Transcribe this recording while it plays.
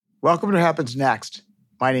Welcome to What Happens Next.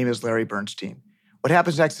 My name is Larry Bernstein. What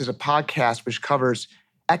Happens Next is a podcast which covers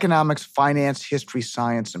economics, finance, history,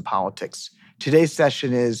 science, and politics. Today's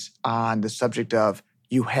session is on the subject of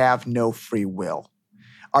You Have No Free Will.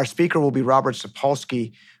 Our speaker will be Robert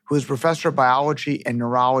Sapolsky, who is professor of biology and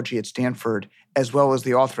neurology at Stanford, as well as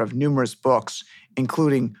the author of numerous books,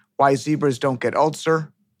 including Why Zebras Don't Get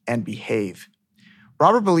Ulcer and Behave.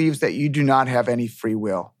 Robert believes that you do not have any free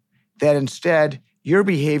will, that instead, your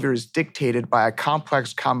behavior is dictated by a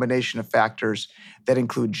complex combination of factors that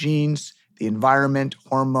include genes, the environment,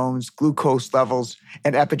 hormones, glucose levels,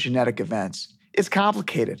 and epigenetic events. It's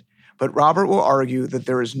complicated, but Robert will argue that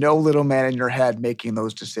there is no little man in your head making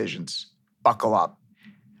those decisions. Buckle up.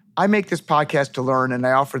 I make this podcast to learn, and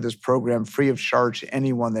I offer this program free of charge to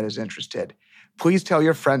anyone that is interested. Please tell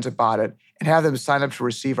your friends about it and have them sign up to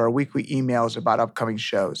receive our weekly emails about upcoming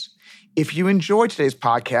shows. If you enjoy today's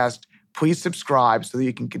podcast, please subscribe so that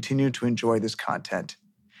you can continue to enjoy this content.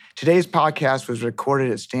 Today's podcast was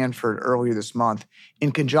recorded at Stanford earlier this month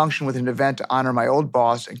in conjunction with an event to honor my old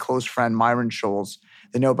boss and close friend Myron Scholes,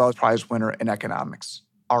 the Nobel Prize winner in economics.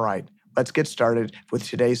 All right, let's get started with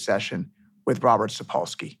today's session with Robert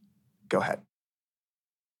Sapolsky. Go ahead.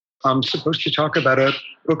 I'm supposed to talk about a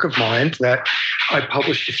book of mine that I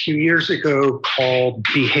published a few years ago called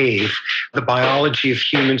Behave, The Biology of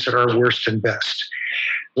Humans at Our Worst and Best.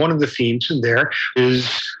 One of the themes in there is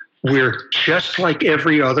we're just like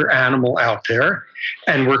every other animal out there,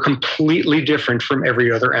 and we're completely different from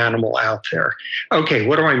every other animal out there. Okay,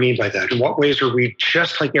 what do I mean by that? In what ways are we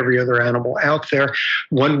just like every other animal out there?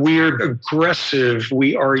 When we're aggressive,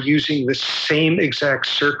 we are using the same exact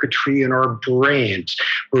circuitry in our brains.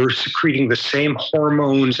 We're secreting the same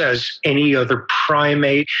hormones as any other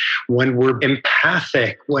primate. When we're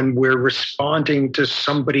empathic, when we're responding to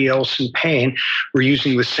somebody else in pain, we're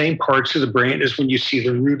using the same parts of the brain as when you see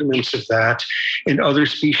the rudiments of that in other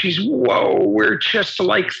species. Whoa, we're just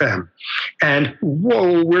like them. And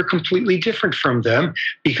whoa, we're completely different from them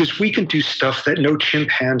because we can do stuff that no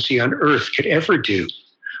chimpanzee on Earth could ever do.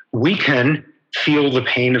 We can feel the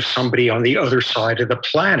pain of somebody on the other side of the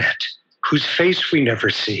planet whose face we never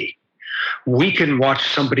see. We can watch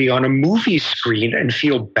somebody on a movie screen and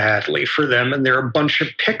feel badly for them, and they're a bunch of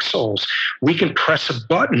pixels. We can press a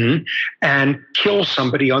button and kill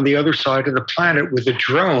somebody on the other side of the planet with a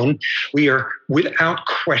drone. We are, without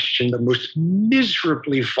question, the most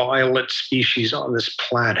miserably violent species on this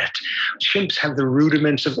planet. Chimps have the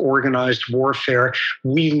rudiments of organized warfare.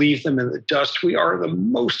 We leave them in the dust. We are the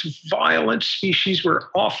most violent species. We're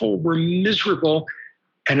awful. We're miserable.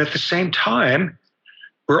 And at the same time,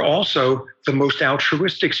 we're also the most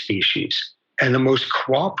altruistic species and the most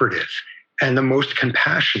cooperative and the most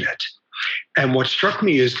compassionate. And what struck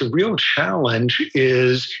me is the real challenge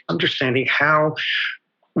is understanding how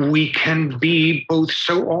we can be both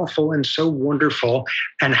so awful and so wonderful,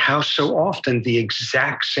 and how so often the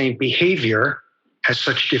exact same behavior has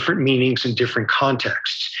such different meanings in different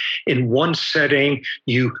contexts. In one setting,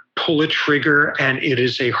 you pull a trigger and it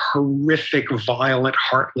is a horrific, violent,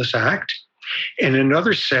 heartless act. In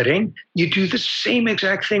another setting, you do the same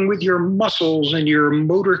exact thing with your muscles and your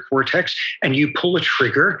motor cortex, and you pull a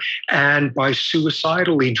trigger, and by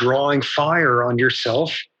suicidally drawing fire on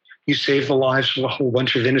yourself, you save the lives of a whole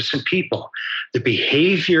bunch of innocent people. The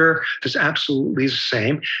behavior is absolutely the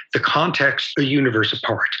same. The context, a universe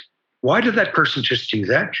apart. Why did that person just do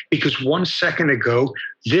that? Because 1 second ago,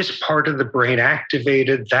 this part of the brain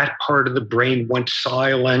activated, that part of the brain went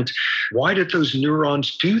silent. Why did those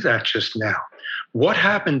neurons do that just now? What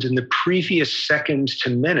happened in the previous seconds to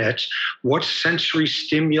minutes? What sensory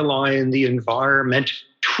stimuli in the environment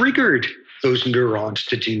triggered those neurons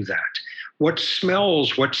to do that? What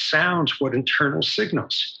smells, what sounds, what internal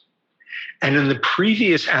signals? And in the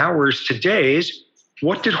previous hours to days,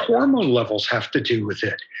 what did hormone levels have to do with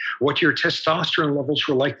it? What your testosterone levels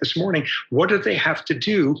were like this morning, what did they have to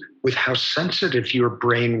do with how sensitive your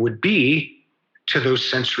brain would be to those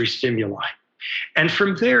sensory stimuli? And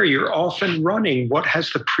from there, you're often running, what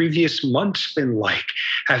has the previous months been like?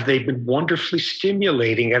 Have they been wonderfully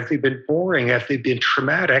stimulating? Have they been boring? Have they been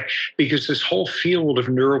traumatic? Because this whole field of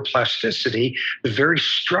neuroplasticity, the very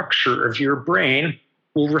structure of your brain,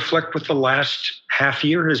 will reflect what the last half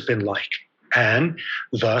year has been like. And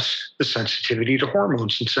thus the sensitivity to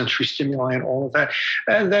hormones and sensory stimuli and all of that.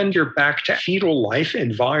 And then you're back to fetal life.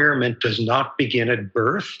 Environment does not begin at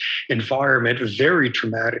birth. Environment very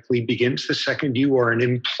dramatically begins the second you are an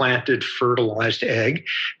implanted, fertilized egg,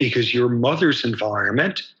 because your mother's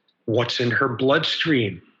environment, what's in her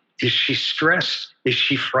bloodstream, Is she stressed? Is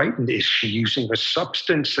she frightened? Is she using a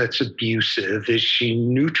substance that's abusive? Is she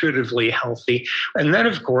nutritively healthy? And then,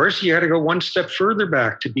 of course, you got to go one step further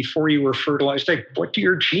back to before you were fertilized egg. What do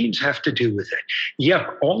your genes have to do with it?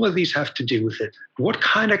 Yep, all of these have to do with it. What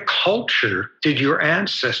kind of culture did your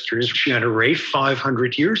ancestors generate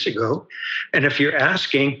 500 years ago? And if you're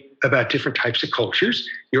asking about different types of cultures,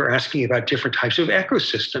 you're asking about different types of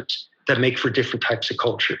ecosystems that make for different types of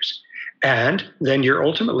cultures. And then you're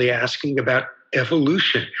ultimately asking about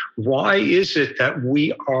evolution. Why is it that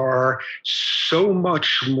we are so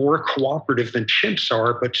much more cooperative than chimps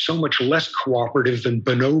are, but so much less cooperative than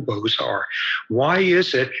bonobos are? Why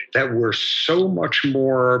is it that we're so much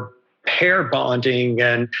more pair bonding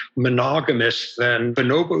and monogamous than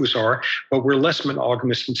bonobos are, but we're less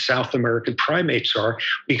monogamous than South American primates are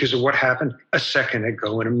because of what happened a second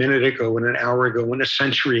ago and a minute ago and an hour ago and a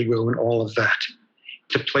century ago and all of that?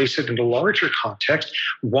 To place it in a larger context,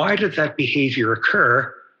 why did that behavior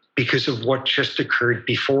occur? Because of what just occurred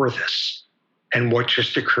before this, and what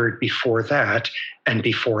just occurred before that, and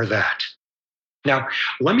before that. Now,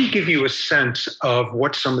 let me give you a sense of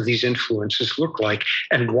what some of these influences look like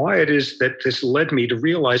and why it is that this led me to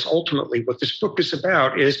realize ultimately what this book is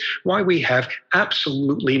about is why we have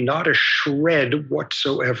absolutely not a shred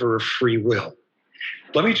whatsoever of free will.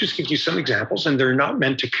 Let me just give you some examples, and they're not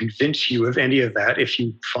meant to convince you of any of that if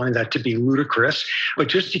you find that to be ludicrous, but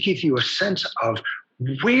just to give you a sense of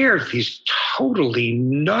where these totally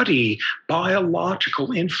nutty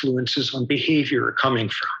biological influences on behavior are coming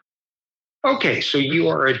from. Okay, so you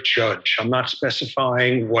are a judge. I'm not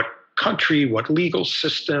specifying what country, what legal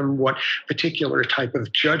system, what particular type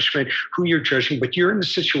of judgment, who you're judging, but you're in a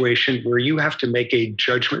situation where you have to make a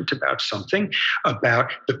judgment about something,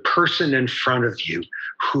 about the person in front of you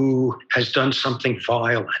who has done something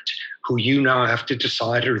violent, who you now have to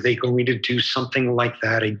decide, are they going to do something like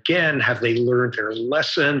that again? Have they learned their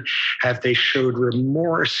lesson? Have they showed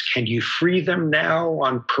remorse? Can you free them now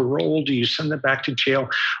on parole? Do you send them back to jail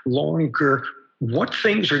longer? What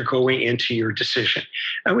things are going into your decision?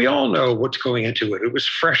 And we all know what's going into it. It was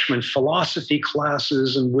freshman philosophy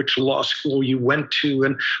classes and which law school you went to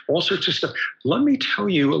and all sorts of stuff. Let me tell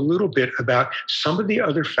you a little bit about some of the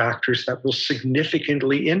other factors that will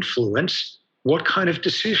significantly influence what kind of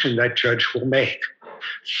decision that judge will make.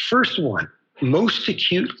 First one, most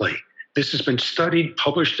acutely, this has been studied,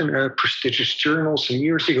 published in a prestigious journal some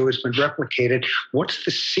years ago, has been replicated. What's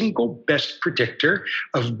the single best predictor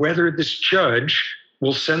of whether this judge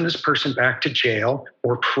will send this person back to jail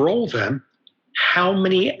or parole them? How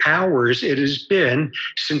many hours it has been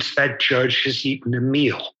since that judge has eaten a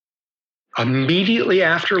meal. Immediately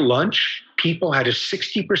after lunch, people had a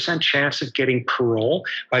 60% chance of getting parole.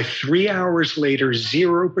 By 3 hours later,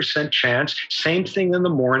 0% chance. Same thing in the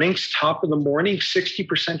mornings, top of the morning,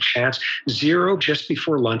 60% chance, 0 just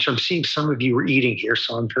before lunch. I'm seeing some of you are eating here,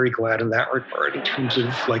 so I'm very glad in that regard in terms of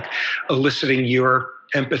like eliciting your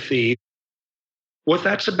empathy. What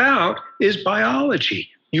that's about is biology.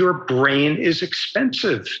 Your brain is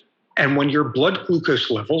expensive. And when your blood glucose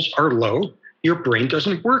levels are low, your brain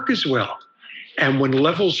doesn't work as well. And when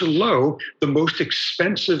levels are low, the most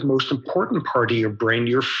expensive, most important part of your brain,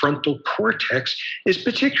 your frontal cortex, is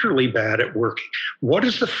particularly bad at working. What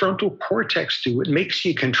does the frontal cortex do? It makes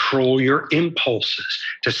you control your impulses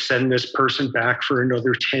to send this person back for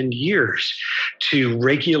another 10 years, to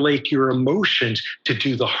regulate your emotions, to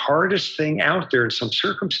do the hardest thing out there in some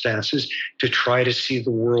circumstances, to try to see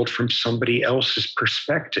the world from somebody else's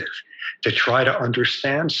perspective, to try to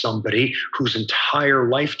understand somebody whose entire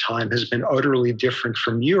lifetime has been utterly different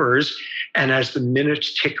from yours. And as the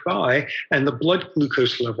minutes tick by and the blood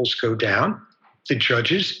glucose levels go down, the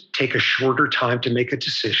judges take a shorter time to make a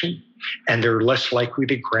decision, and they're less likely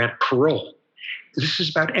to grant parole. This is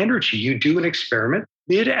about energy. You do an experiment.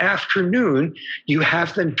 Mid-afternoon, you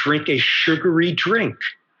have them drink a sugary drink,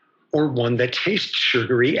 or one that tastes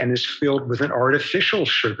sugary and is filled with an artificial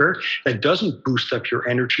sugar that doesn't boost up your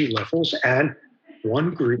energy levels. And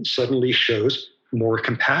one group suddenly shows more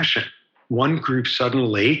compassion. One group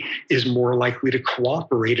suddenly is more likely to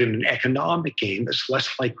cooperate in an economic game, is less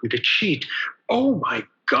likely to cheat. Oh my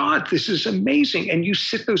God, this is amazing. And you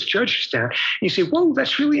sit those judges down and you say, whoa,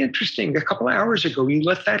 that's really interesting. A couple of hours ago, you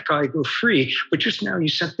let that guy go free, but just now you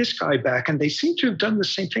sent this guy back, and they seem to have done the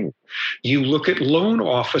same thing. You look at loan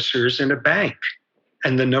officers in a bank,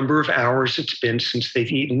 and the number of hours it's been since they've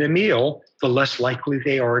eaten a meal, the less likely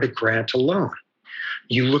they are to grant a loan.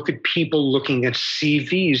 You look at people looking at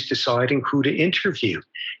CVs, deciding who to interview.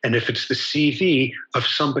 And if it's the CV of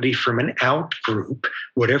somebody from an out group,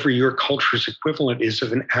 whatever your culture's equivalent is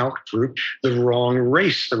of an out group, the wrong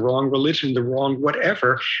race, the wrong religion, the wrong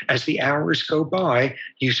whatever, as the hours go by,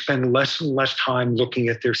 you spend less and less time looking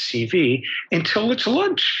at their CV until it's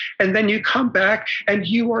lunch. And then you come back and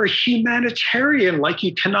you are a humanitarian like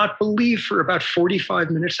you cannot believe for about 45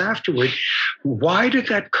 minutes afterward. Why did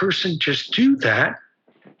that person just do that?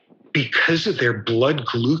 Because of their blood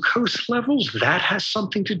glucose levels? That has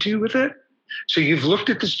something to do with it? So you've looked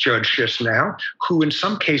at this judge just now, who in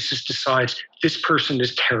some cases decides this person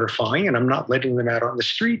is terrifying and I'm not letting them out on the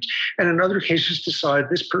street. And in other cases decide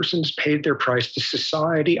this person's paid their price to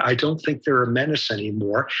society. I don't think they're a menace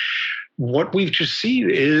anymore. What we've just seen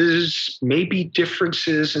is maybe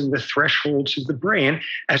differences in the thresholds of the brain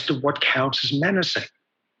as to what counts as menacing.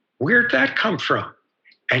 Where'd that come from?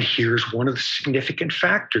 And here's one of the significant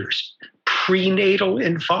factors: prenatal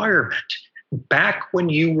environment. Back when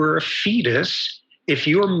you were a fetus, if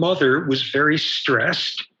your mother was very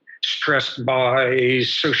stressed by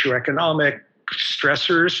socioeconomic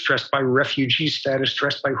stressors, stressed by refugee status,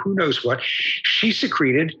 stressed by who knows what, she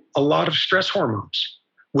secreted a lot of stress hormones,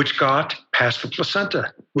 which got past the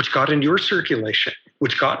placenta, which got in your circulation,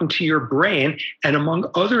 which got into your brain, and among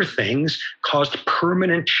other things, caused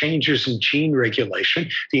permanent changes in gene regulation.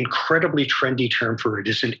 The incredibly trendy term for it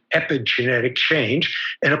is an epigenetic change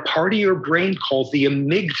in a part of your brain called the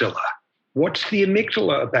amygdala. What's the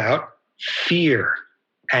amygdala about? Fear,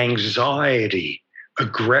 anxiety,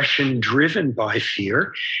 aggression driven by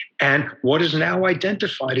fear. And what is now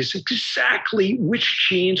identified is exactly which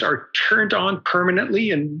genes are turned on permanently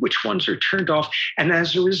and which ones are turned off. And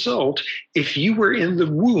as a result, if you were in the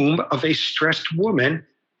womb of a stressed woman,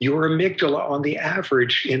 your amygdala on the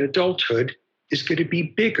average in adulthood is going to be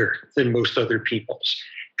bigger than most other people's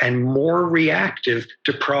and more reactive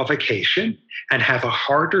to provocation and have a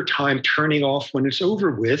harder time turning off when it's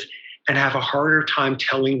over with, and have a harder time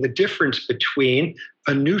telling the difference between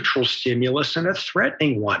a neutral stimulus and a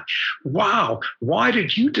threatening one. Wow, why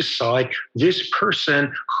did you decide this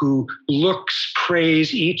person who looks,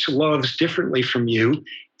 prays, eats, loves differently from you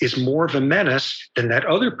is more of a menace than that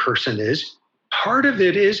other person is? Part of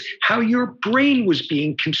it is how your brain was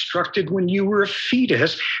being constructed when you were a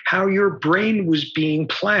fetus, how your brain was being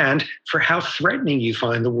planned for how threatening you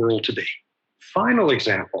find the world to be. Final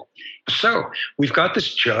example. So we've got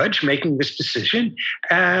this judge making this decision,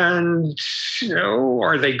 and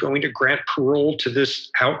are they going to grant parole to this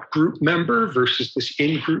out-group member versus this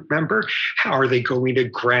in-group member? How are they going to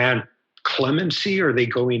grant clemency? Are they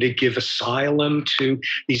going to give asylum to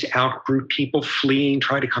these out-group people fleeing,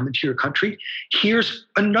 trying to come into your country? Here's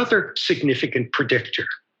another significant predictor.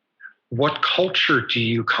 What culture do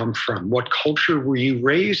you come from? What culture were you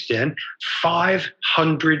raised in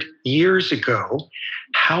 500 years ago?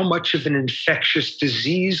 How much of an infectious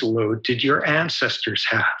disease load did your ancestors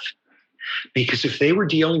have? Because if they were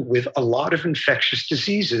dealing with a lot of infectious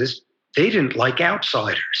diseases, they didn't like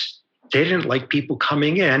outsiders. They didn't like people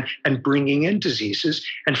coming in and bringing in diseases.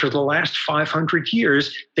 And for the last 500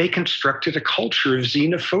 years, they constructed a culture of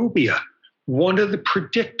xenophobia. One of the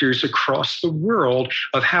predictors across the world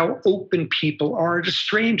of how open people are to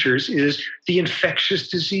strangers is the infectious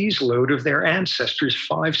disease load of their ancestors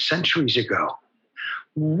 5 centuries ago.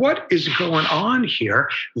 What is going on here?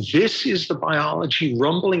 This is the biology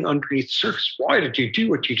rumbling underneath the surface. Why did you do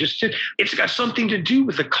what you just did? It's got something to do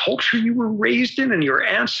with the culture you were raised in and your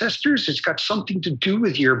ancestors. It's got something to do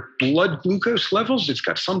with your blood glucose levels. It's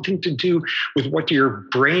got something to do with what your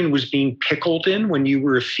brain was being pickled in when you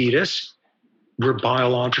were a fetus. We're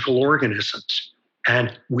biological organisms,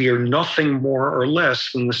 and we are nothing more or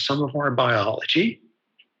less than the sum of our biology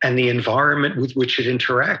and the environment with which it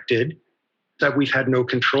interacted that we've had no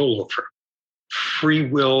control over. Free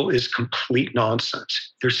will is complete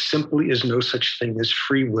nonsense. There simply is no such thing as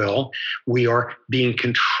free will. We are being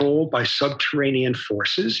controlled by subterranean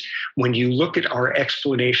forces. When you look at our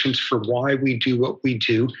explanations for why we do what we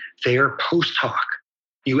do, they are post hoc.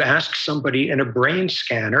 You ask somebody in a brain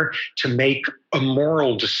scanner to make a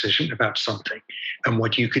moral decision about something. And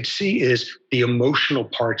what you could see is the emotional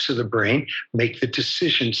parts of the brain make the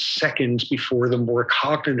decision seconds before the more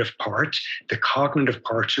cognitive parts. The cognitive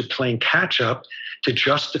parts are playing catch up to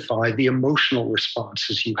justify the emotional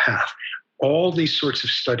responses you have. All these sorts of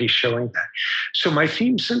studies showing that. So my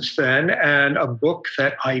theme since then, and a book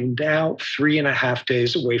that I'm now 3.5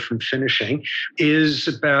 days away from finishing, is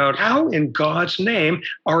about how in God's name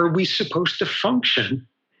are we supposed to function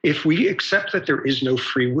If we accept that there is no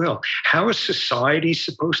free will, how is society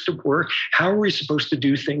supposed to work? How are we supposed to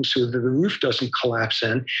do things so that the roof doesn't collapse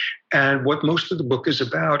in? And what most of the book is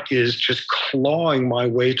about is just clawing my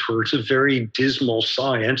way towards a very dismal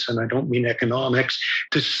science, and I don't mean economics.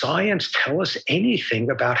 Does science tell us anything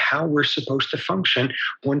about how we're supposed to function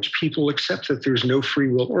once people accept that there's no free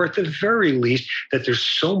will, or at the very least, that there's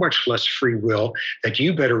so much less free will that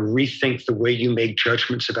you better rethink the way you make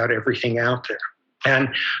judgments about everything out there? And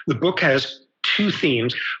the book has two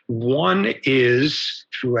themes. One is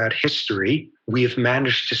throughout history, we have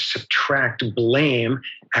managed to subtract blame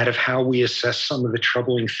out of how we assess some of the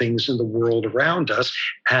troubling things in the world around us.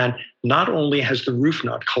 And not only has the roof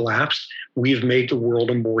not collapsed, we've made the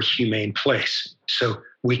world a more humane place. So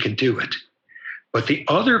we can do it. But the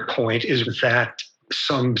other point is that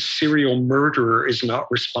some serial murderer is not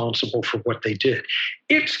responsible for what they did.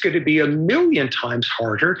 It's going to be a million times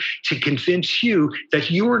harder to convince you that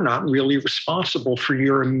you're not really responsible for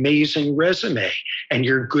your amazing resume and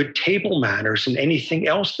your good table manners and anything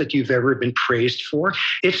else that you've ever been praised for.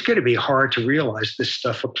 It's going to be hard to realize this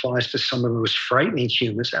stuff applies to some of the most frightening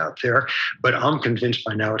humans out there, but I'm convinced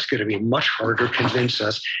by now it's going to be much harder to convince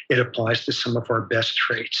us it applies to some of our best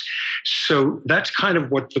traits. So that's kind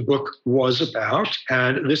of what the book was about.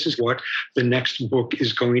 And this is what the next book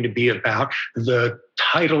is going to be about. The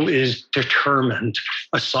title is Determined,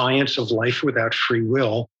 A Science of Life Without Free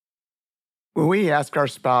Will. When we ask our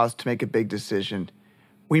spouse to make a big decision,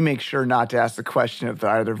 we make sure not to ask the question if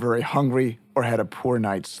they're either very hungry or had a poor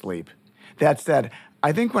night's sleep. That said,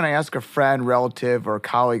 I think when I ask a friend, relative, or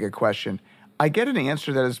colleague a question, I get an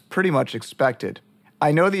answer that is pretty much expected.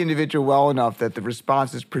 I know the individual well enough that the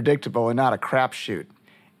response is predictable and not a crapshoot.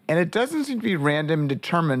 And it doesn't seem to be random and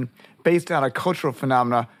determined based on a cultural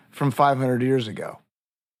phenomena from 500 years ago.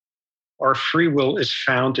 Our free will is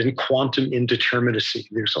found in quantum indeterminacy.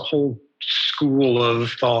 There's a whole school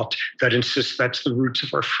of thought that insists that's the roots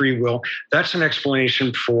of our free will. That's an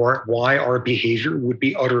explanation for why our behavior would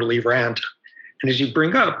be utterly random. And as you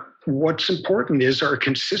bring up, what's important is our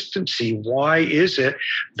consistency. Why is it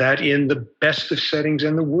that in the best of settings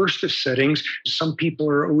and the worst of settings, some people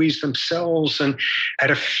are always themselves? And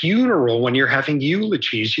at a funeral, when you're having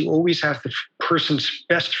eulogies, you always have the person's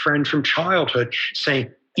best friend from childhood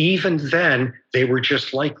saying, even then, they were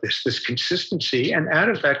just like this consistency. And out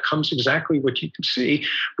of that comes exactly what you can see,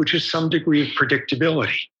 which is some degree of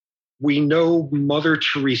predictability. We know Mother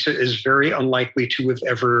Teresa is very unlikely to have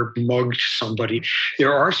ever mugged somebody.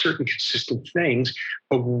 There are certain consistent things,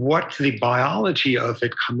 but what the biology of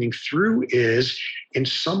it coming through is in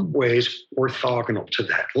some ways orthogonal to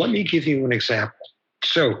that. Let me give you an example.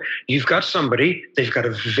 So you've got somebody, they've got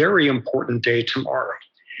a very important day tomorrow,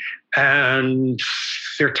 and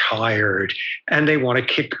they're tired and they want to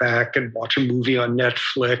kick back and watch a movie on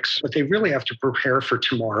Netflix, but they really have to prepare for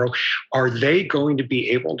tomorrow. Are they going to be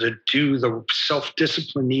able to do the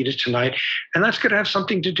self-discipline needed tonight? And that's going to have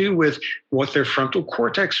something to do with what their frontal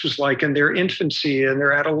cortex was like in their infancy and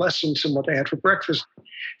their adolescence and what they had for breakfast.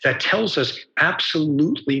 That tells us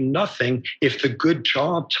absolutely nothing if the good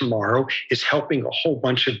job tomorrow is helping a whole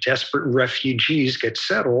bunch of desperate refugees get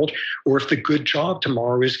settled, or if the good job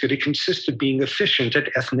tomorrow is going to consist of being efficient at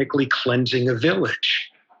ethnically cleansing a village.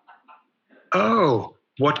 Oh,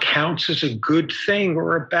 what counts as a good thing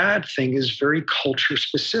or a bad thing is very culture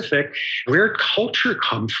specific. Where did culture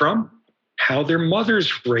come from? How their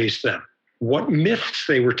mothers raised them, what myths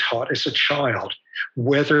they were taught as a child,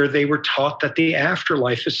 whether they were taught that the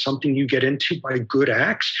afterlife is something you get into by good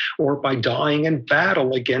acts or by dying in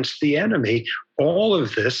battle against the enemy. All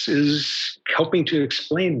of this is helping to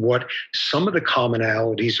explain what some of the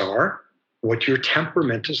commonalities are, what your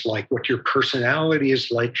temperament is like, what your personality is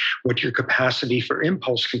like, what your capacity for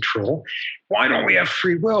impulse control. Why don't we have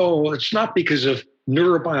free will? It's not because of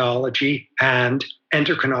neurobiology and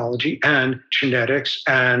endocrinology and genetics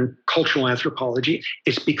and cultural anthropology.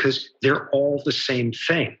 It's because they're all the same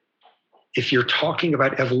thing. If you're talking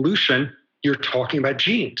about evolution, you're talking about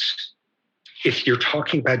genes. If you're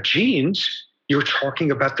talking about genes, you're talking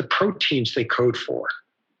about the proteins they code for.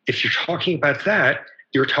 If you're talking about that,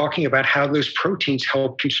 you're talking about how those proteins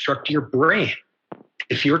help construct your brain.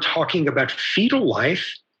 If you're talking about fetal life,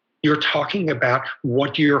 you're talking about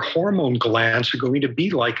what your hormone glands are going to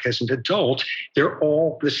be like as an adult. They're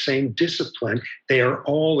all the same discipline. They are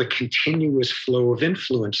all a continuous flow of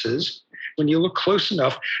influences. When you look close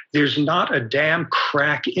enough, there's not a damn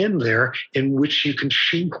crack in there in which you can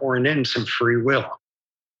shoehorn in some free will.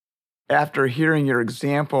 After hearing your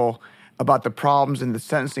example about the problems in the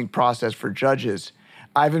sentencing process for judges,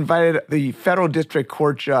 I've invited the federal district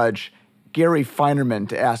court judge, Gary Feinerman,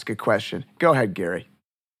 to ask a question. Go ahead, Gary.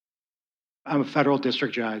 I'm a federal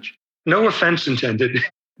district judge. No offense intended.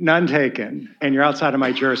 None taken. And you're outside of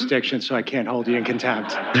my jurisdiction, so I can't hold you in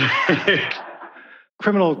contempt.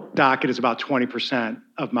 Criminal docket is about 20%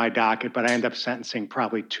 of my docket, but I end up sentencing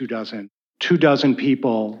probably 24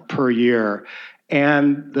 people per year.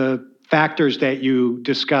 And the factors that you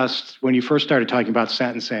discussed when you first started talking about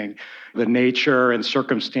sentencing, the nature and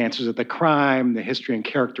circumstances of the crime, the history and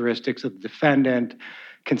characteristics of the defendant,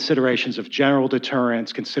 considerations of general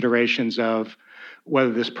deterrence, considerations of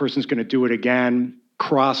whether this person's going to do it again,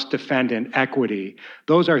 cross-defendant equity.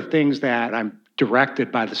 Those are things that I'm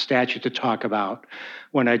directed by the statute to talk about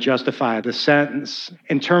when I justify the sentence.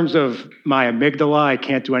 In terms of my amygdala, I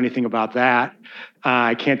can't do anything about that.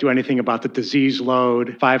 I can't do anything about the disease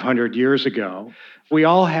load 500 years ago. We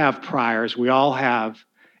all have priors. We all have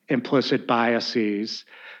implicit biases.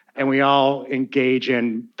 And we all engage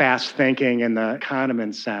in fast thinking in the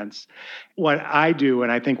Kahneman sense. What I do,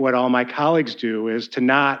 and I think what all my colleagues do, is to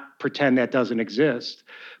not pretend that doesn't exist,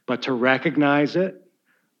 but to recognize it,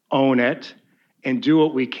 own it, and do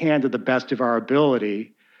what we can to the best of our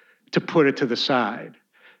ability to put it to the side.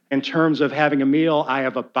 In terms of having a meal, I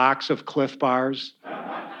have a box of Cliff Bars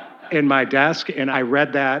in my desk, and I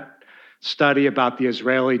read that study about the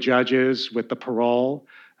Israeli judges with the parole,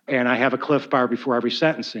 and I have a Cliff Bar before every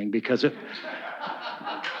sentencing because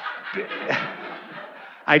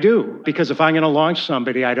I do. Because if I'm going to launch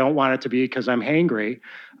somebody, I don't want it to be because I'm hangry.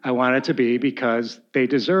 I want it to be because they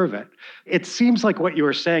deserve it. It seems like what you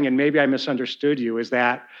were saying, and maybe I misunderstood you, is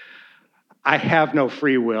that I have no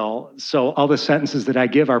free will, so all the sentences that I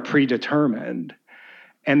give are predetermined.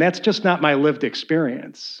 And that's just not my lived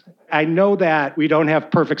experience. I know that we don't have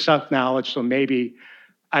perfect self-knowledge, so maybe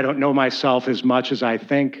I don't know myself as much as I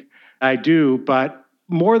think I do, but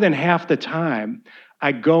more than half the time,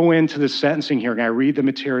 I go into the sentencing hearing, I read the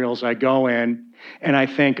materials, I go in, and I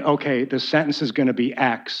think, okay, the sentence is going to be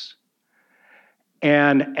X.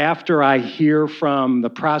 And after I hear from the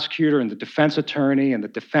prosecutor and the defense attorney and the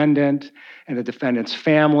defendant and the defendant's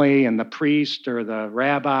family and the priest or the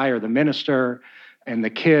rabbi or the minister and the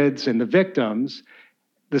kids and the victims,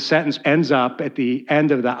 the sentence ends up at the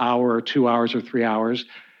end of the hour or 2 hours or 3 hours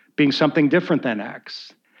being something different than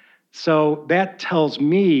X. So that tells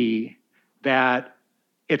me that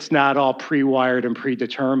it's not all pre-wired and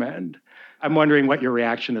predetermined. I'm wondering what your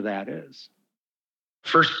reaction to that is.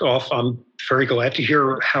 First off, I'm very glad to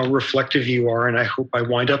hear how reflective you are, and I hope I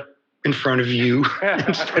wind up in front of you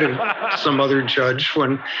instead of some other judge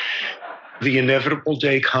when the inevitable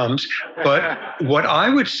day comes. But what I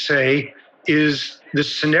would say is the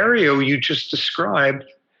scenario you just described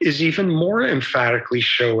is even more emphatically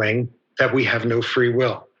showing that we have no free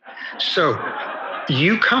will. So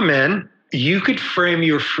you come in, you could frame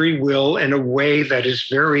your free will in a way that is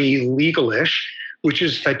very legalish, which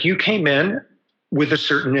is that you came in with a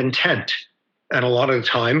certain intent. And a lot of the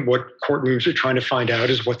time, what courtrooms are trying to find out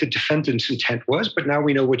is what the defendant's intent was, but now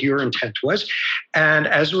we know what your intent was. And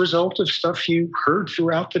as a result of stuff you heard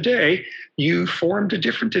throughout the day, you formed a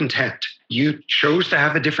different intent. You chose to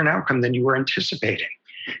have a different outcome than you were anticipating.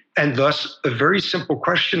 And thus, a very simple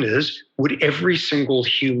question is, would every single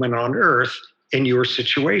human on earth in your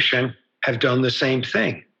situation have done the same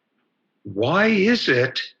thing? Why is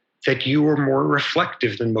it that you are more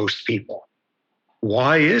reflective than most people?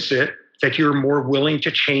 Why is it that you're more willing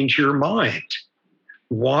to change your mind?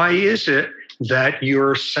 Why is it that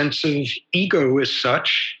your sense of ego is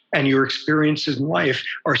such and your experiences in life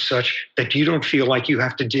are such that you don't feel like you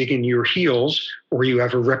have to dig in your heels or you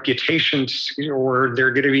have a reputation or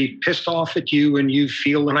they're going to be pissed off at you and you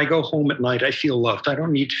feel, when I go home at night, I feel loved. I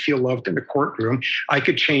don't need to feel loved in a courtroom. I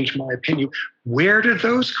could change my opinion. Where did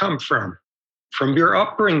those come from? From your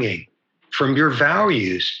upbringing, from your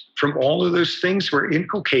values, from all of those things were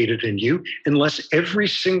inculcated in you. Unless every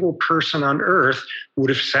single person on earth would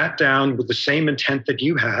have sat down with the same intent that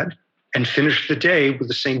you had and finished the day with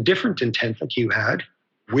the same different intent that you had,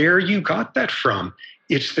 where you got that from?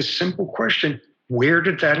 It's the simple question, where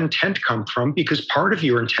did that intent come from? Because part of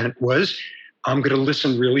your intent was, I'm going to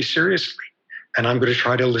listen really seriously. And I'm going to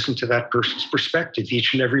try to listen to that person's perspective,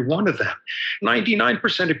 each and every one of them.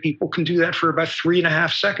 99% of people can do that for about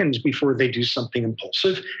 3.5 seconds before they do something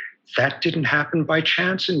impulsive. That didn't happen by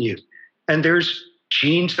chance in you. And there's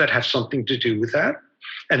genes that have something to do with that.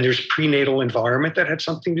 And there's prenatal environment that had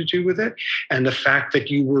something to do with it. And the fact that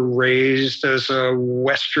you were raised as a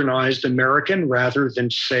westernized American rather than,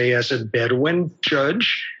 say, as a Bedouin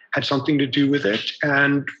judge had something to do with it.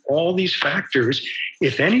 And all these factors,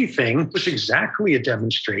 if anything, was exactly a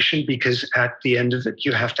demonstration, because at the end of it,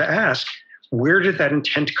 you have to ask, where did that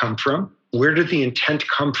intent come from? Where did the intent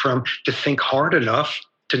come from to think hard enough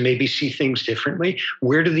to maybe see things differently?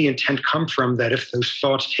 Where did the intent come from that if those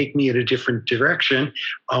thoughts take me in a different direction,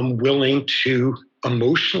 I'm willing to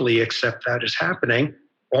emotionally accept that as happening?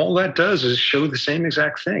 All that does is show the same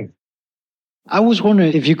exact thing. I was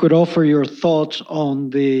wondering if you could offer your thoughts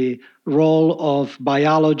on the role of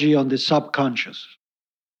biology on the subconscious.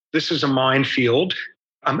 This is a minefield.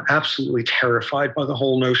 I'm absolutely terrified by the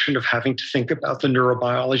whole notion of having to think about the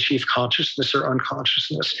neurobiology of consciousness or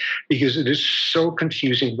unconsciousness, because it is so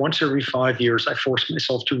confusing. Once every 5 years, I force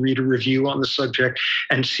myself to read a review on the subject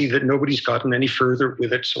and see that nobody's gotten any further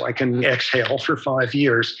with it, so I can exhale for 5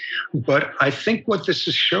 years. But I think what this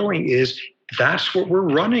is showing is that's what we're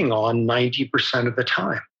running on 90% of the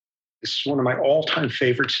time. This is one of my all-time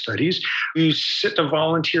favorite studies. You sit a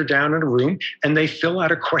volunteer down in a room and they fill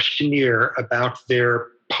out a questionnaire about their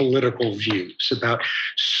political views, about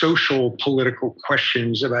social political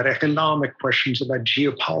questions, about economic questions, about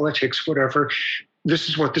geopolitics, whatever. This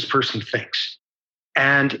is what this person thinks.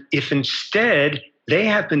 And if instead they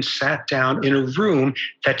have been sat down in a room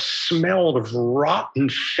that smelled of rotten,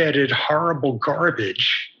 fetid, horrible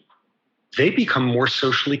garbage, they become more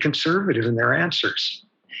socially conservative in their answers.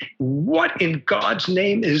 What in God's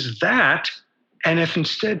name is that? And if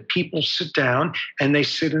instead people sit down and they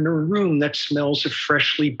sit in a room that smells of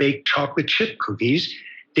freshly baked chocolate chip cookies,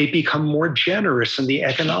 they become more generous in the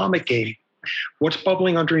economic game. What's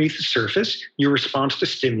bubbling underneath the surface? Your response to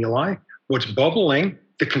stimuli. What's bubbling?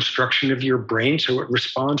 The construction of your brain, so it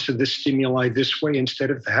responds to this stimuli this way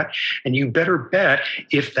instead of that. And you better bet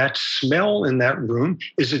if that smell in that room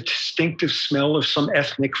is a distinctive smell of some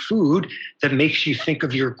ethnic food that makes you think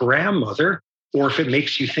of your grandmother, or if it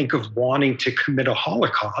makes you think of wanting to commit a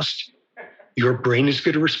Holocaust, your brain is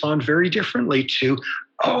going to respond very differently to,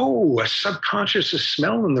 oh, a subconscious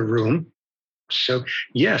smell in the room. So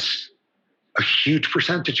yes, a huge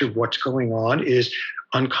percentage of what's going on is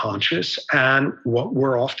unconscious, and what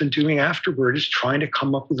we're often doing afterward is trying to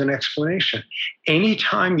come up with an explanation.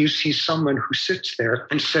 Anytime you see someone who sits there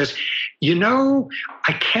and says,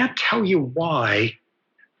 I can't tell you why,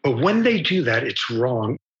 but when they do that, it's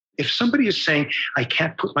wrong. If somebody is saying, I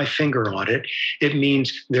can't put my finger on it, it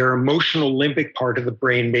means their emotional limbic part of the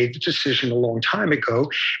brain made the decision a long time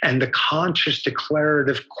ago, and the conscious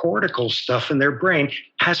declarative cortical stuff in their brain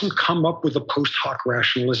hasn't come up with a post hoc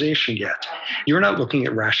rationalization yet. You're not looking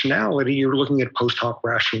at rationality, you're looking at post hoc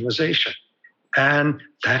rationalization. And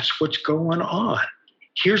that's what's going on.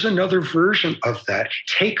 Here's another version of that.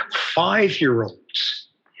 Take 5-year-olds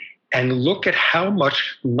and look at how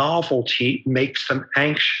much novelty makes them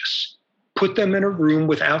anxious. Put them in a room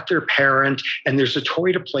without their parent and there's a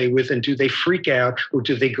toy to play with, and do they freak out or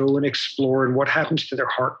do they go and explore, and what happens to their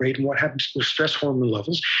heart rate and what happens to their stress hormone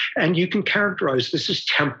levels? And you can characterize this as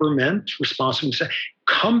temperament, responsiveness.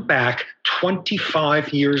 Come back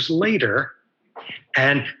 25 years later,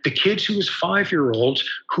 and the kids who was 5-year-olds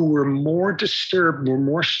who were more disturbed, were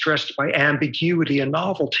more stressed by ambiguity and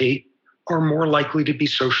novelty, are more likely to be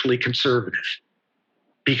socially conservative.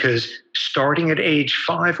 Because starting at age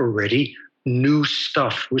 5 already, new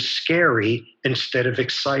stuff was scary instead of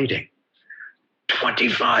exciting.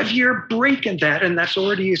 25-year break in that, and that's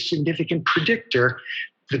already a significant predictor.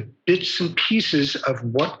 The bits and pieces of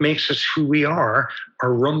what makes us who we are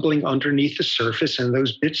rumbling underneath the surface, and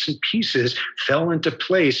those bits and pieces fell into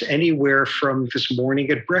place anywhere from this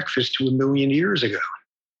morning at breakfast to 1 million years ago.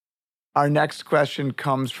 Our next question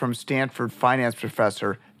comes from Stanford finance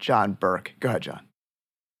professor John Burke. Go ahead, John.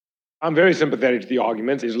 I'm very sympathetic to the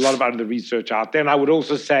argument. There's a lot of other research out there. And I would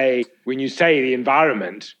also say, when you say the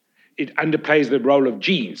environment, it underplays the role of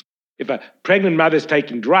genes. If a pregnant mother's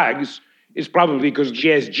taking drugs, it's probably because she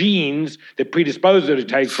has genes that predispose her to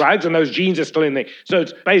take drugs, and those genes are still in there. So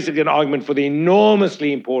it's basically an argument for the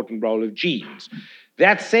enormously important role of genes.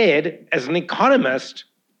 That said, as an economist,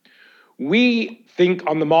 we think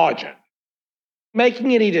on the margin.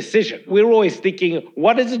 Making any decision, we're always thinking,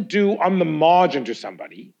 what does it do on the margin to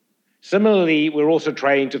somebody? Similarly, we're also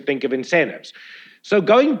trained to think of incentives. So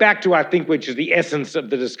going back to, I think, which is the essence of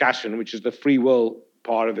the discussion, which is the free will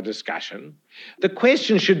part of the discussion, the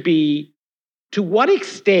question should be, to what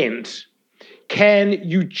extent can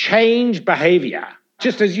you change behavior?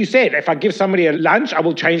 Just as you said, if I give somebody a lunch, I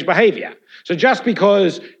will change behavior. So just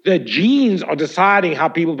because the genes are deciding how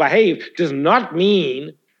people behave does not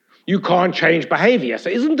mean you can't change behavior. So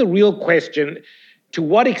isn't the real question, to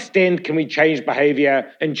what extent can we change behavior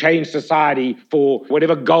and change society for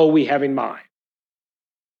whatever goal we have in mind?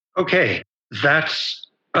 Okay, that's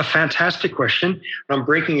a fantastic question. I'm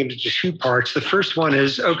breaking it into 2 parts. The first one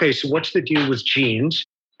is, okay, so what's the deal with genes?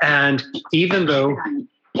 And even though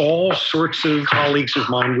All sorts of colleagues of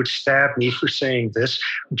mine would stab me for saying this.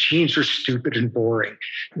 Genes are stupid and boring.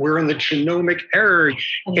 We're in the genomic era.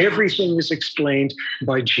 Everything is explained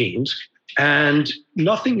by genes, and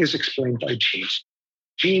nothing is explained by genes.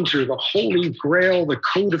 Genes are the holy grail, the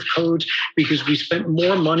code of codes, because we spent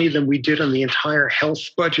more money than we did on the entire health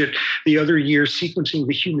budget the other year sequencing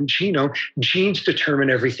the human genome. Genes determine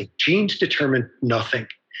everything. Genes determine nothing.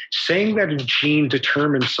 Saying that a gene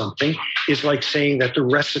determines something is like saying that the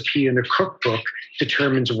recipe in a cookbook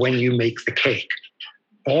determines when you make the cake.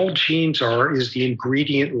 All genes are is the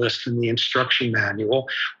ingredient list in the instruction manual.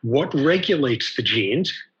 What regulates the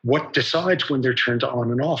genes? What decides when they're turned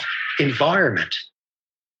on and off? Environment.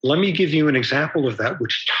 Let me give you an example of that,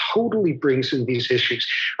 which totally brings in these issues.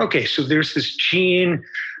 Okay, so there's this gene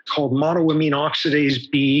called monoamine oxidase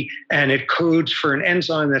B, and it codes for an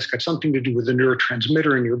enzyme that's got something to do with the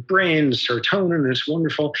neurotransmitter in your brain, serotonin, and it's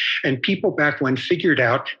wonderful. And people back when figured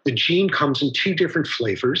out the gene comes in 2 different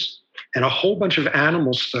flavors, and a whole bunch of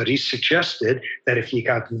animal studies suggested that if you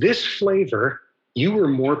got this flavor, you were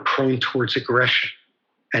more prone towards aggression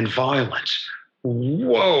and violence.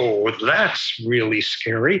 Whoa, that's really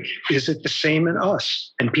scary. Is it the same in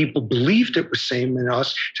us? And people believed it was same in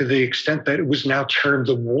us to the extent that it was now termed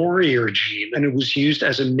the warrior gene, and it was used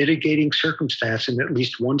as a mitigating circumstance in at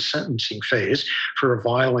least one sentencing phase for a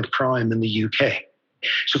violent crime in the UK.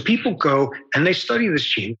 So people go and they study this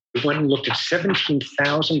gene. We went and looked at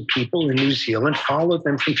 17,000 people in New Zealand, followed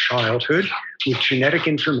them from childhood with genetic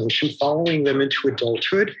information, following them into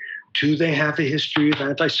adulthood. Do they have a history of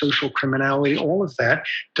antisocial criminality? All of that.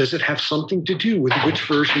 Does it have something to do with which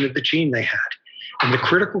version of the gene they had? And the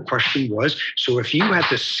critical question was, so if you had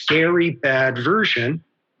the scary bad version,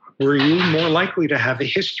 were you more likely to have a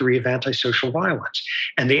history of antisocial violence?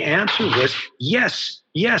 And the answer was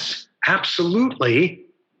yes, absolutely,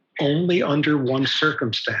 only under one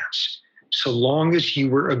circumstance, so long as you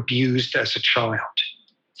were abused as a child.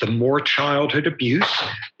 The more childhood abuse,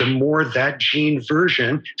 the more that gene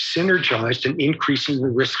version synergized in increasing the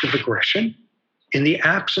risk of aggression. In the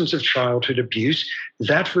absence of childhood abuse,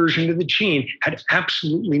 that version of the gene had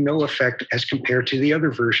absolutely no effect as compared to the other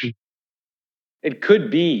version. It could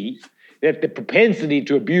be that the propensity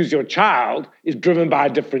to abuse your child is driven by a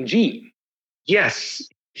different gene. Yes.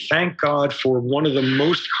 Thank God for one of the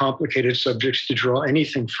most complicated subjects to draw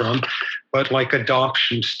anything from, but like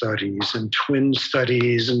adoption studies and twin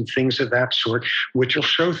studies and things of that sort, which will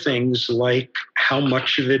show things like how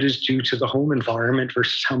much of it is due to the home environment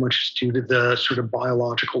versus how much is due to the sort of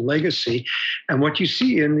biological legacy. And what you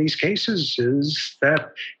see in these cases is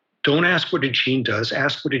that don't ask what a gene does,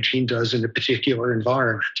 ask what a gene does in a particular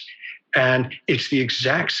environment. And it's the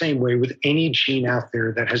exact same way with any gene out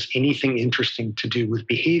there that has anything interesting to do with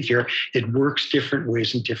behavior. It works different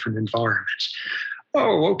ways in different environments.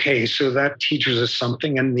 Oh, okay, so that teaches us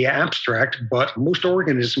something in the abstract, but most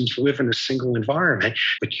organisms live in a single environment.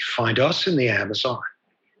 But you find us in the Amazon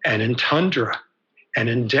and in tundra and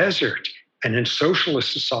in desert and in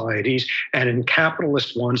socialist societies and in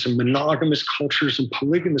capitalist ones and monogamous cultures and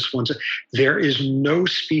polygamous ones. There is no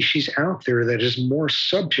species out there that is more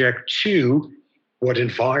subject to what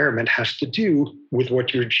environment has to do with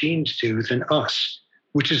what your genes do than us,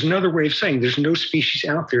 which is another way of saying there's no species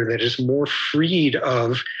out there that is more freed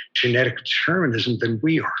of genetic determinism than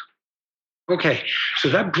we are. Okay, so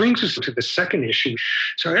that brings us to the second issue.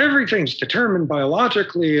 So everything's determined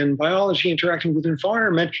biologically, and biology interacting with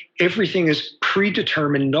environment, everything is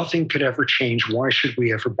predetermined. Nothing could ever change. Why should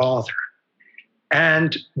we ever bother?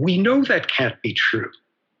 And we know that can't be true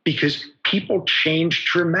because people change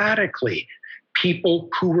dramatically. People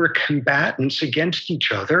who were combatants against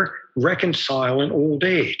each other reconcile in old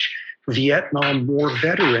age. Vietnam War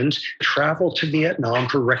veterans travel to Vietnam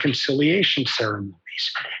for reconciliation ceremonies.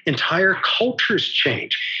 Entire cultures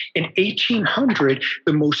change. In 1800,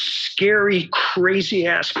 the most scary,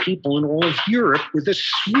 crazy-ass people in all of Europe were the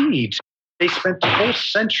Swedes. They spent the whole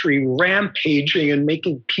century rampaging and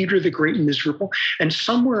making Peter the Great miserable. And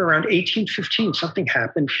somewhere around 1815, something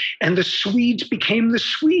happened, and the Swedes became the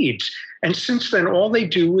Swedes. And since then, all they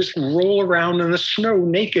do is roll around in the snow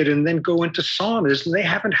naked and then go into saunas, and they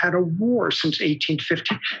haven't had a war since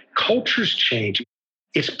 1850. Cultures change.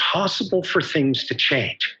 It's possible for things to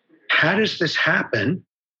change. How does this happen?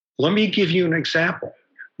 Let me give you an example.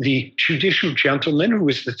 The judicial gentleman who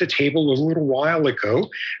was at the table a little while ago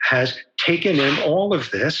has taken in all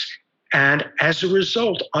of this, and as a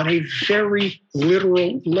result, on a very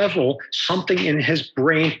literal level, something in his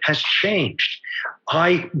brain has changed.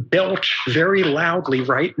 I belch very loudly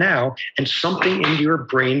right now, and something in your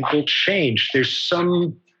brain will change. There's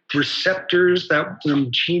some receptors, that the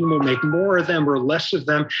gene will make more of them or less of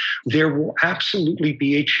them. There will absolutely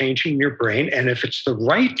be a change in your brain. And if it's the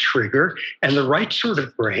right trigger and the right sort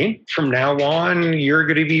of brain, from now on, you're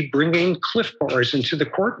going to be bringing Cliff Bars into the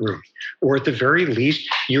courtroom. Or at the very least,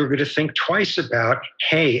 you're going to think twice about,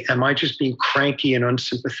 hey, am I just being cranky and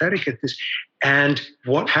unsympathetic at this? And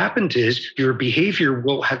what happened is your behavior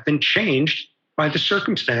will have been changed by the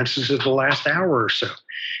circumstances of the last hour or so.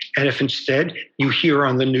 And if instead you hear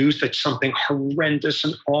on the news that something horrendous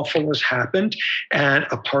and awful has happened, and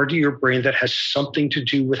a part of your brain that has something to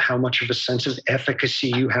do with how much of a sense of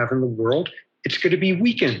efficacy you have in the world, it's going to be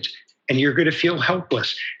weakened. And you're going to feel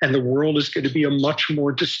helpless. And the world is going to be a much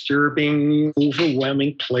more disturbing,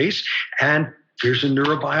 overwhelming place. And there's a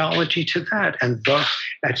neurobiology to that. And thus,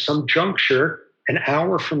 at some juncture, an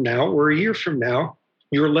hour from now or a year from now,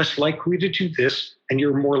 you're less likely to do this and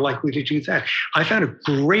you're more likely to do that. I found a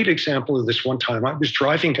great example of this one time. I was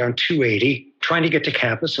driving down 280, trying to get to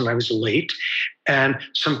campus, and I was late. And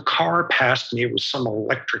some car passed me. It was some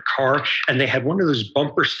electric car. And they had one of those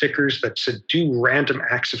bumper stickers that said, do random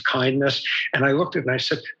acts of kindness. And I looked at it and I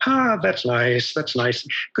said, that's nice. That's nice.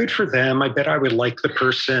 Good for them. I bet I would like the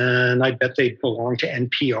person. I bet they belong to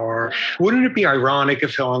NPR. Wouldn't it be ironic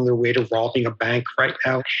if they're on their way to robbing a bank right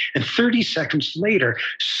now? And 30 seconds later,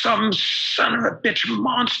 some son of a bitch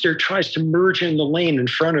monster tries to merge in the lane in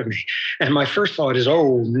front of me. And my first thought is,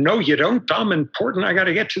 oh, no, you don't. I'm important. I got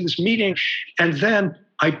to get to this meeting. And then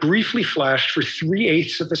I briefly flashed for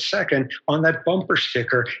 3/8 of a second on that bumper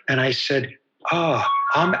sticker. And I said,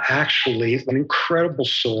 I'm actually an incredible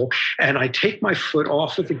soul. And I take my foot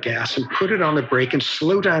off of the gas and put it on the brake and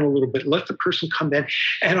slow down a little bit, let the person come in.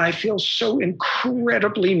 And I feel so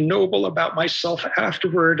incredibly noble about myself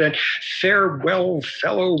afterward. And farewell,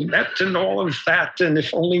 fellow met, and all of that. And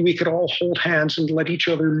if only we could all hold hands and let each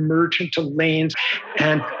other merge into lanes.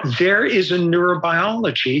 And there is a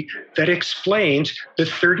neurobiology that explains the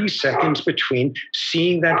 30 seconds between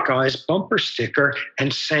seeing that guy's bumper sticker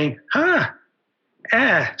and saying,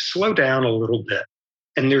 slow down a little bit.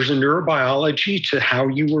 And there's a neurobiology to how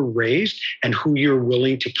you were raised and who you're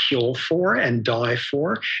willing to kill for and die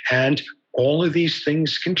for. And all of these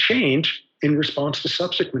things can change in response to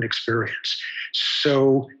subsequent experience.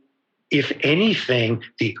 So if anything,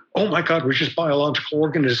 oh my God, we're just biological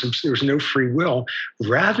organisms, there's no free will,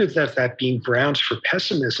 rather than that being grounds for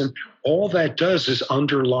pessimism, all that does is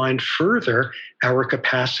underline further our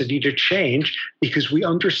capacity to change, because we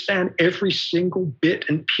understand every single bit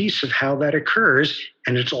and piece of how that occurs,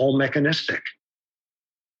 and it's all mechanistic.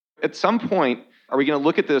 At some point, are we going to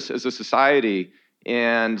look at this as a society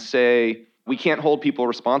and say, we can't hold people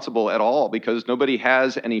responsible at all because nobody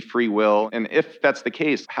has any free will? And if that's the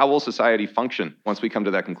case, how will society function once we come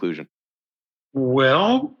to that conclusion?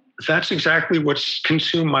 Well, that's exactly what's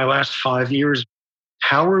consumed my last 5 years.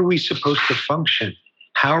 How are we supposed to function?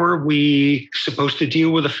 How are we supposed to deal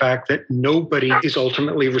with the fact that nobody is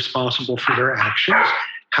ultimately responsible for their actions?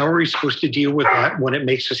 How are we supposed to deal with that when it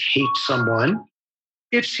makes us hate someone?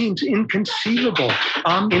 It seems inconceivable.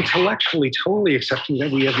 I'm intellectually totally accepting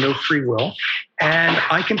that we have no free will, and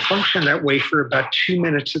I can function that way for about 2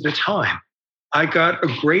 minutes at a time. I got a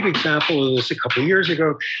great example of this a couple of years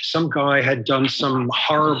ago. Some guy had done some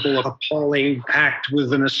horrible, appalling act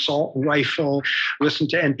with an assault rifle. Listen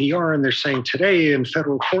to NPR, and they're saying today in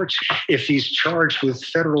federal courts, if he's charged with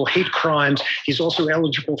federal hate crimes, he's also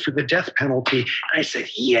eligible for the death penalty. And I said,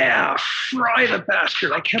 yeah, fry the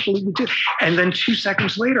bastard. I can't believe we did. And then 2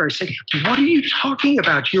 seconds later, I said, what are you talking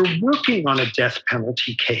about? You're working on a death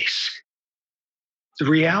penalty case. The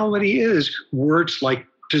reality is words like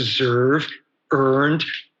deserve, earned,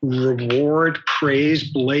 reward, praise,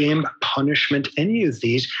 blame, punishment, any of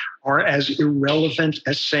these are as irrelevant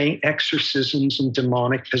as saying exorcisms and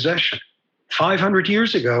demonic possession. 500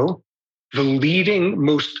 years ago, the leading,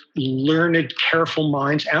 most learned, careful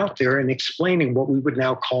minds out there in explaining what we would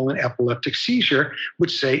now call an epileptic seizure would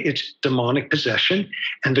say it's demonic possession.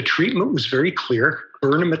 And the treatment was very clear: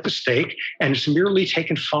 burn them at the stake. And it's merely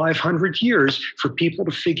taken 500 years for people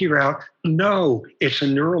to figure out, no, it's a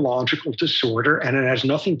neurological disorder and it has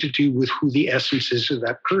nothing to do with who the essence is of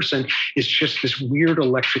that person. It's just this weird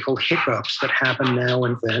electrical hiccups that happen now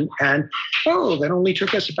and then. And, that only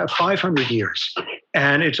took us about 500 years.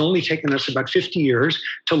 And it's only taken us about 50 years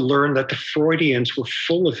to learn that the Freudians were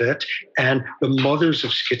full of it, and the mothers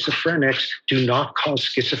of schizophrenics do not cause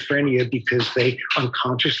schizophrenia because they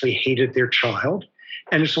unconsciously hated their child.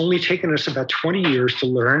 And it's only taken us about 20 years to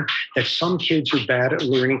learn that some kids are bad at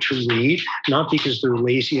learning to read, not because they're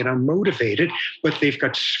lazy and unmotivated, but they've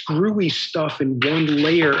got screwy stuff in one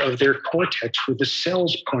layer of their cortex where the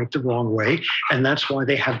cells point the wrong way. And that's why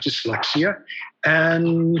they have dyslexia.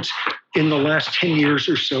 And in the last 10 years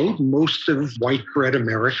or so, most of white bread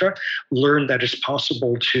America learned that it's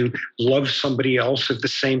possible to love somebody else of the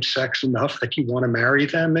same sex enough that you want to marry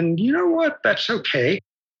them. And you know what? That's okay.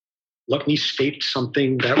 Let me state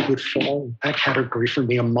something that would fall in that category for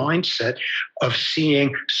me, a mindset of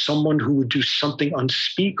seeing someone who would do something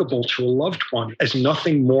unspeakable to a loved one as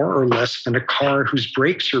nothing more or less than a car whose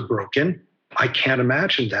brakes are broken. I can't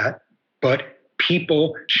imagine that. But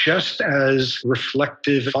people, just as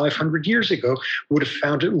reflective 500 years ago, would have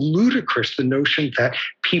found it ludicrous, the notion that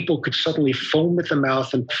people could suddenly foam at the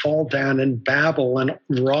mouth and fall down and babble and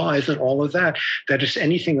writhe and all of that. That is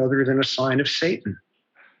anything other than a sign of Satan.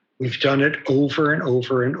 We've done it over and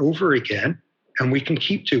over and over again, and we can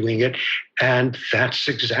keep doing it. And that's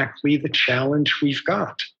exactly the challenge we've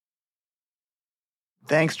got.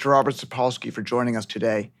 Thanks to Robert Sapolsky for joining us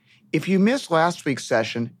today. If you missed last week's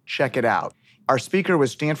session, check it out. Our speaker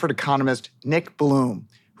was Stanford economist Nick Bloom,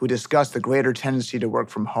 who discussed the greater tendency to work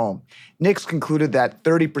from home. Nick's concluded that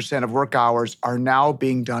 30% of work hours are now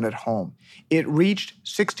being done at home. It reached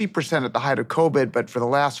 60% at the height of COVID, but for the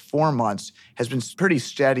last 4 months has been pretty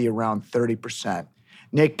steady around 30%.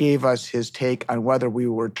 Nick gave us his take on whether we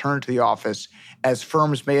will return to the office, as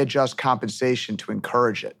firms may adjust compensation to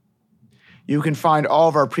encourage it. You can find all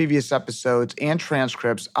of our previous episodes and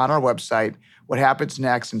transcripts on our website,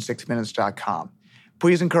 whathappensnextin6minutes.com.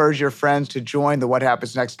 Please encourage your friends to join the What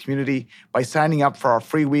Happens Next community by signing up for our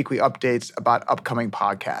free weekly updates about upcoming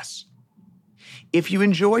podcasts. If you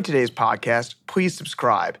enjoyed today's podcast, please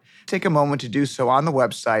subscribe. Take a moment to do so on the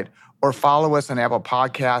website or follow us on Apple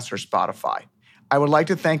Podcasts or Spotify. I would like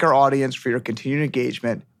to thank our audience for your continued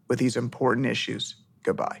engagement with these important issues.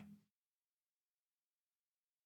 Goodbye.